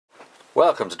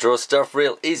Welcome to Draw Stuff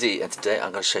Real Easy, and today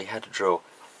I'm going to show you how to draw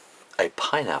a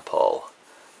pineapple.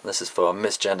 And this is for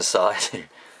Miss Genocide, who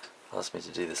asked me to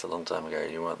do this a long time ago.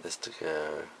 You want this to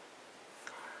go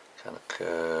kind of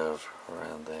curve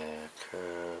around there,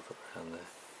 curve around there,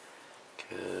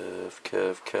 curve,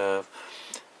 curve, curve,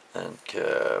 and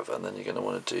curve. And then you're going to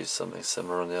want to do something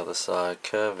similar on the other side,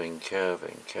 curving,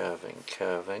 curving, curving,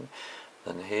 curving.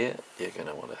 And here you're going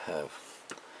to want to have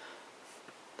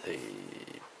the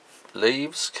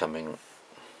leaves coming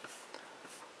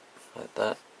like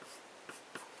that,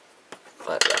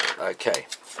 okay.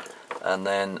 And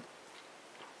then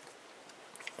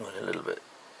they're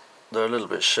a little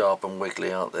bit sharp and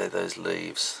wiggly, aren't they, those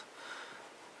leaves?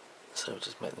 So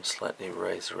just make them slightly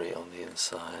razory on the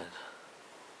inside,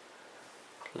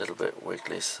 a little bit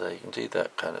wiggly, so you can do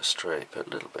that kind of straight but a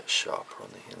little bit sharper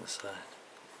on the inside,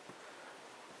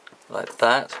 like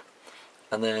that.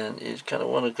 And then you kind of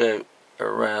want to go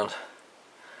around,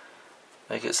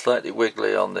 make it slightly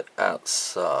wiggly on the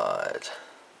outside,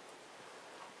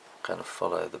 kind of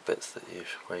follow the bits that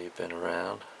where you've been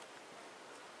around,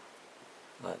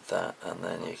 like that. And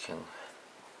then you can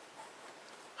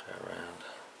go around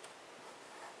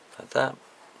like that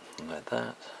and like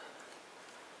that.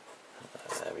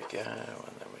 There we go.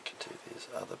 And then we can do these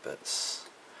other bits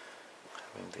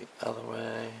coming the other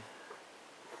way.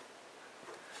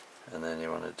 And then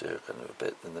you want to do kind of a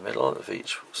bit in the middle of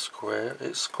each square.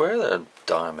 It's square, they're a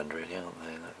diamond really, aren't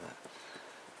they? Like that.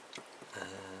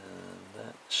 And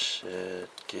that should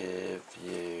give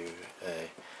you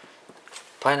a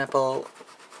pineapple.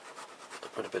 I'll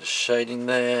put a bit of shading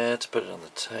there to put it on the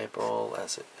table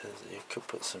as it is. You could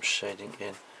put some shading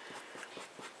in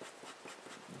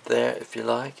there if you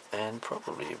like, and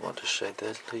probably you want to shade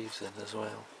those leaves in as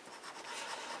well.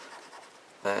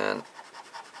 And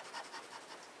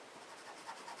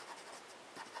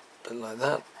like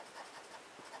that.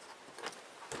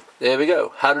 There we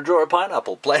go. How to draw a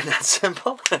pineapple. Plain and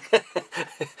simple.